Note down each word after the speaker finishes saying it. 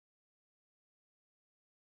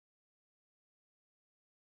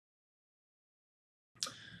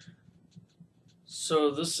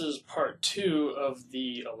So this is part two of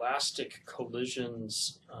the elastic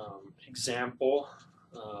collisions example,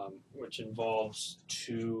 which involves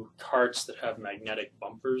two carts that have magnetic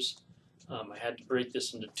bumpers. I had to break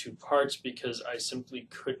this into two parts because I simply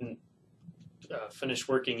couldn't finish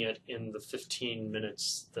working it in the 15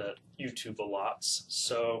 minutes that YouTube allots.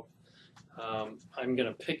 So I'm going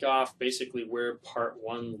to pick off basically where part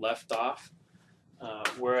one left off.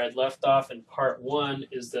 Where I'd left off in part one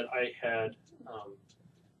is that I had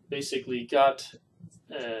basically got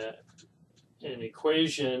an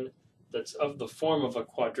equation that's of the form of a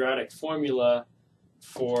quadratic formula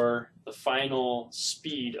for the final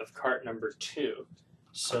speed of cart number 2.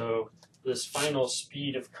 So this final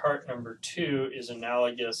speed of cart number 2 is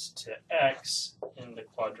analogous to x in the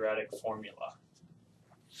quadratic formula.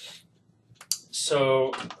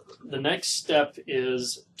 So the next step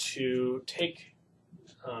is to take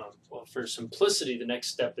well, for simplicity, the next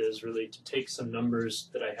step is really to take some numbers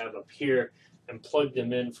that I have up here and plug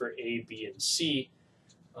them in for A, B, and C,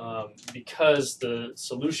 because the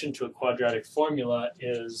solution to a quadratic formula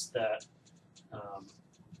is that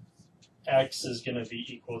x is going to be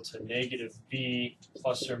equal to negative b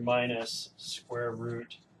plus or minus square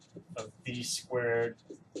root of b squared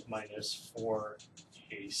minus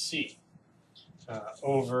 4ac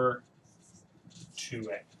over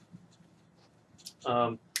 2a.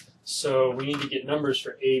 So we need to get numbers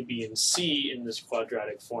for A, B, and C in this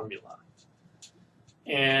quadratic formula.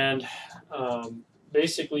 And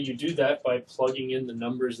basically you do that by plugging in the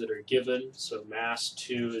numbers that are given. So mass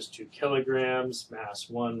 2 is 2 kilograms, mass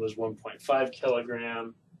 1 was 1.5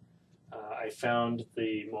 kilogram. I found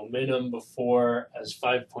the momentum before as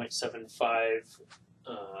 5.75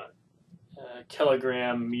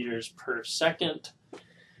 kilogram meters per second.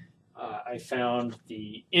 I found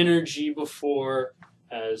the energy before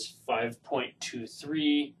as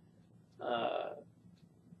 5.23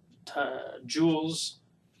 joules,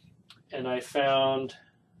 and I found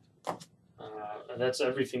that's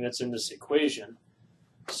everything that's in this equation.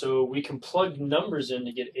 So we can plug numbers in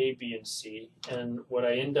to get A, B, and C, and what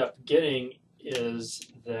I end up getting is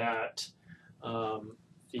that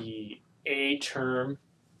the A term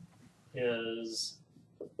is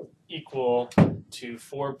equal to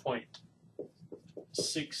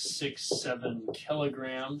 4.667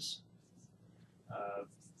 kilograms.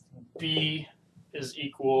 B is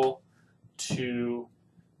equal to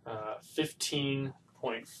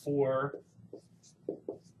 15.4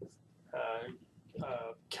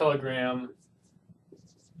 kilogram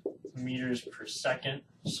meters per second.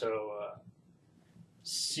 So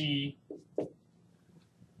C,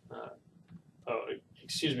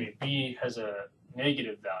 B has a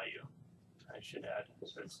negative value, I should add,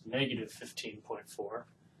 so it's negative 15.4.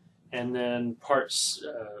 And then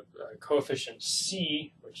coefficient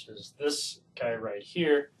C, which is this guy right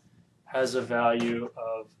here, has a value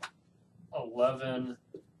of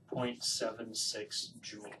 11.76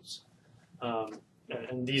 joules.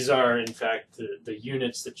 And these are, in fact, the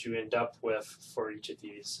units that you end up with for each of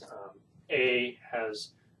these. A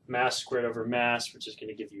has mass squared over mass, which is going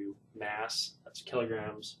to give you mass, that's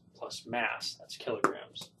kilograms, plus mass, that's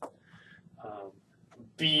kilograms.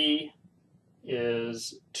 B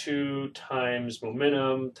is 2 times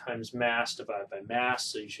momentum times mass divided by mass,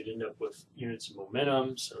 so you should end up with units of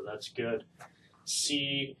momentum, so that's good.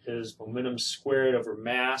 C is momentum squared over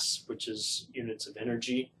mass, which is units of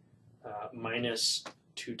energy, minus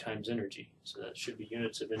 2 times energy, so that should be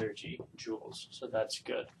units of energy, joules, so that's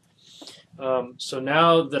good. So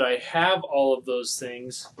now that I have all of those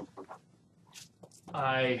things,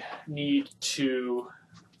 I need to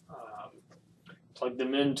plug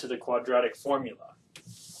them into the quadratic formula.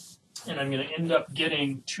 And I'm going to end up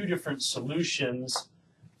getting two different solutions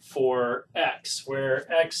for x, where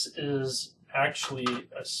x is actually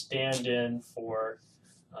a stand-in for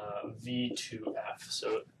v2f.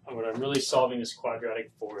 So what I'm really solving this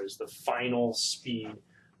quadratic for is the final speed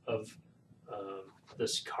of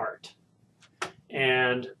this cart.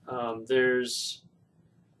 And there's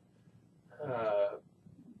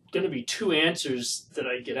going to be two answers that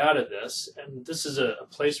I get out of this, and this is a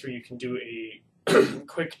place where you can do a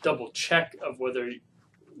quick double check of whether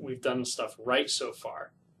we've done stuff right so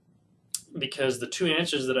far, because the two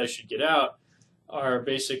answers that I should get out are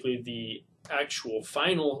basically the actual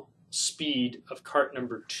final speed of cart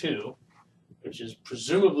number 2, which is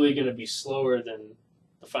presumably going to be slower than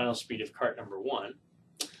the final speed of cart number 1.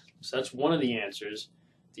 So that's one of the answers.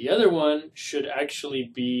 The other one should actually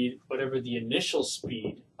be whatever the initial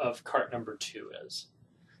speed of cart number 2 is.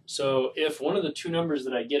 So if one of the two numbers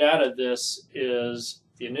that I get out of this is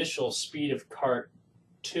the initial speed of cart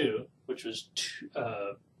 2, which was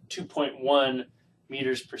 2.1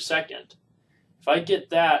 meters per second. If I get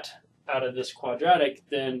that out of this quadratic,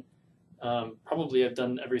 then probably I've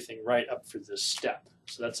done everything right up for this step.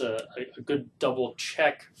 So that's a good double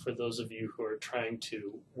check for those of you who are trying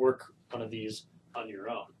to work one of these on your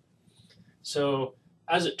own. So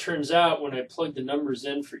as it turns out, when I plug the numbers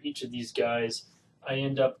in for each of these guys, I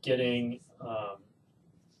end up getting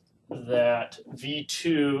that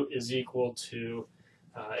V2 is equal to,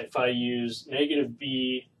 if I use negative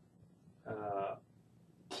B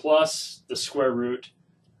plus the square root,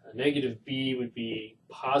 negative B would be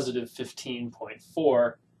positive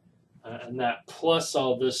 15.4, and that plus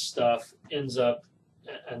all this stuff ends up,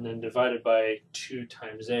 and then divided by 2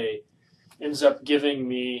 times A, ends up giving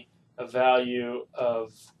me a value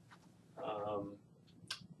of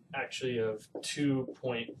actually of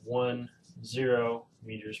 2.10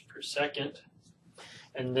 meters per second.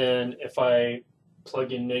 And then if I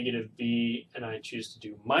plug in negative B and I choose to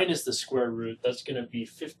do minus the square root, that's going to be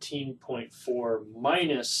 15.4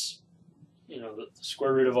 minus, the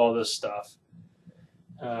square root of all this stuff,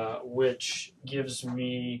 which gives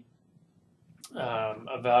me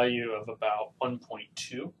a value of about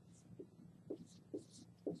 1.2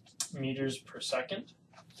 meters per second.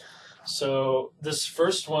 So this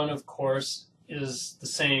first one, of course, is the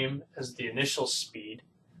same as the initial speed.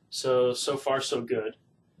 So far so good.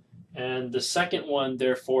 And the second one,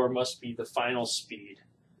 therefore, must be the final speed.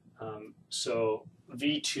 So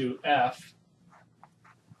V2F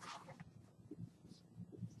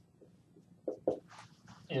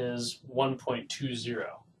is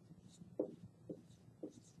 1.20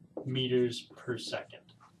 meters per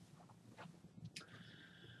second.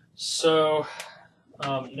 So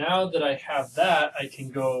now that I have that, I can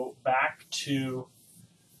go back to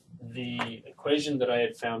the equation that I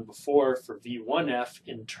had found before for V1F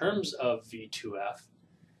in terms of V2F.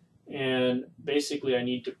 And basically I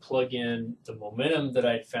need to plug in the momentum that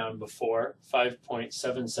I'd found before,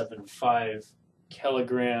 5.775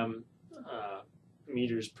 kilogram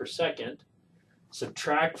meters per second.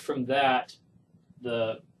 Subtract from that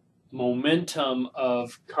the momentum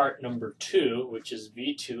of cart number 2, which is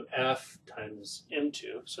V2F times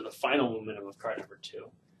M2, so the final momentum of cart number 2.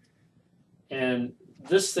 And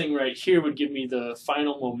this thing right here would give me the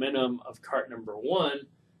final momentum of cart number 1,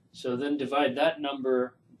 so then divide that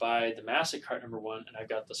number by the mass of cart number 1, and I've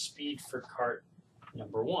got the speed for cart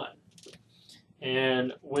number 1.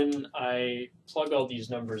 And when I plug all these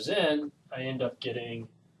numbers in, I end up getting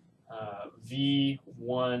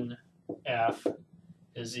V1F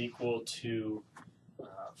is equal to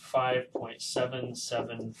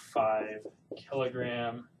 5.775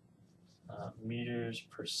 kilogram meters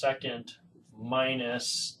per second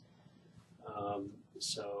minus,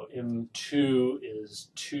 so M2 is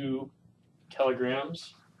 2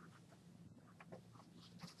 kilograms.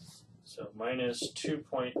 So minus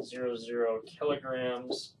 2.00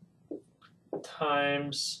 kilograms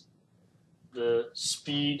times the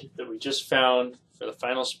speed that we just found for the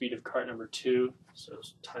final speed of cart number 2, so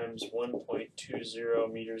times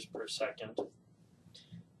 1.20 meters per second.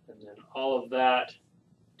 And then all of that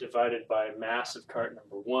divided by mass of cart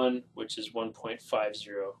number 1, which is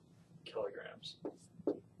 1.50 kilograms.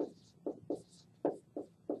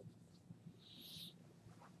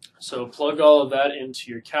 So plug all of that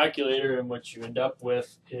into your calculator, and what you end up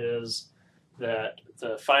with is that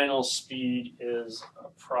the final speed is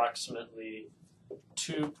approximately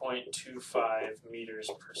 2.25 meters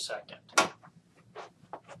per second.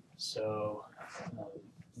 So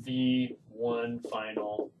V1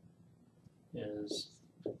 final is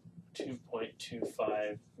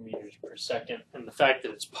 2.25 meters per second. And the fact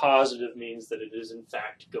that it's positive means that it is in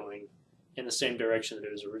fact going in the same direction that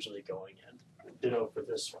it was originally going in. Ditto for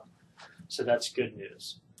this one. So that's good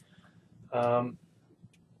news.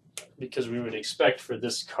 Because we would expect for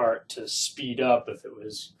this cart to speed up if it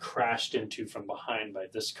was crashed into from behind by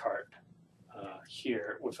this cart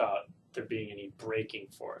here without there being any braking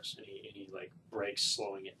force, any like brakes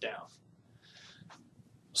slowing it down.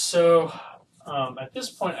 So at this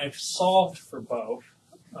point I've solved for both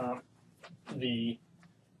the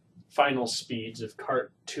final speeds of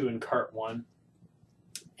cart 2 and cart 1,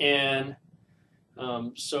 and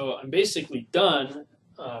so I'm basically done,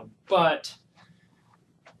 but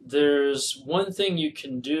there's one thing you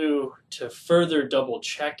can do to further double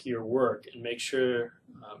check your work and make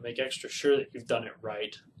extra sure that you've done it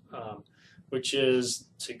right, which is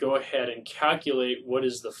to go ahead and calculate what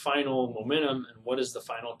is the final momentum and what is the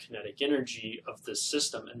final kinetic energy of this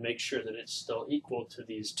system, and make sure that it's still equal to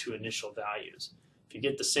these two initial values. If you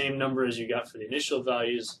get the same number as you got for the initial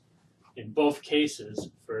values in both cases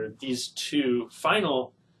for these two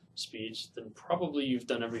final speeds, then probably you've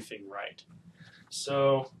done everything right.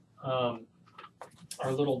 So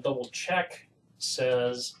our little double check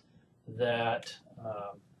says that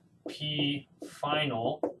P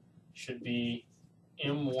final should be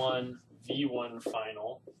M1 V1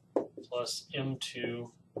 final plus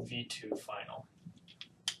M2 V2 final.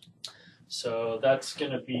 So that's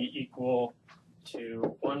going to be equal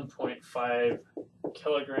to 1.5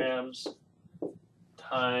 kilograms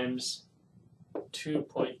times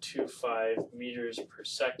 2.25 meters per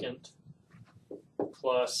second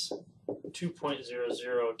plus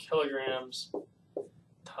 2.00 kilograms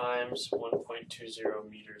times 1.20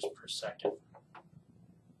 meters per second.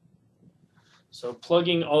 So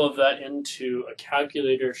plugging all of that into a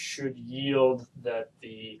calculator should yield that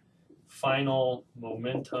the final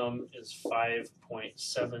momentum is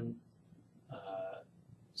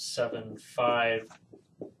 5.775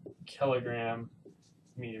 kilogram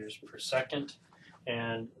meters per second.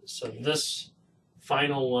 And so this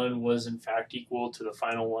final one was in fact equal to the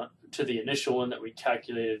final one, to the initial one that we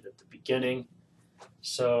calculated at the beginning.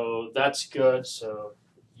 So that's good. So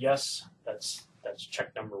yes, that's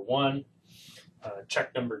check number one.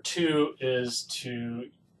 Check number two is to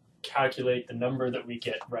calculate the number that we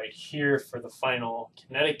get right here for the final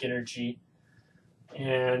kinetic energy.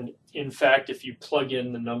 And in fact, if you plug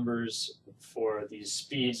in the numbers for these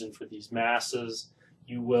speeds and for these masses,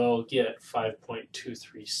 you will get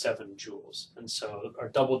 5.237 joules. And so our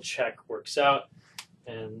double check works out,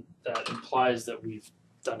 and that implies that we've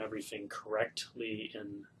done everything correctly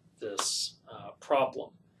in this problem.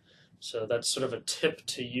 So that's sort of a tip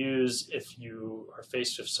to use if you are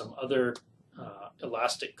faced with some other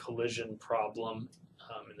elastic collision problem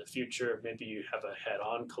in the future. Maybe you have a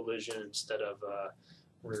head-on collision instead of a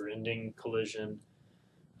rear-ending collision.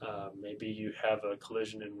 Maybe you have a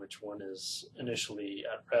collision in which one is initially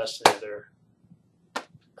at rest and the other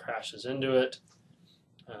crashes into it.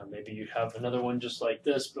 Maybe you have another one just like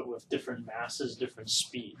this, but with different masses, different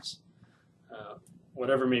speeds.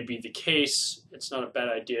 Whatever may be the case, it's not a bad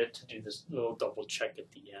idea to do this little double check at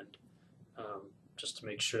the end, just to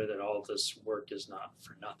make sure that all of this work is not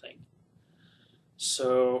for nothing.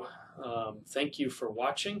 So thank you for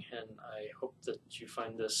watching, and I hope that you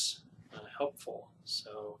find this helpful.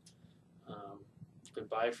 So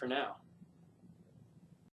goodbye for now.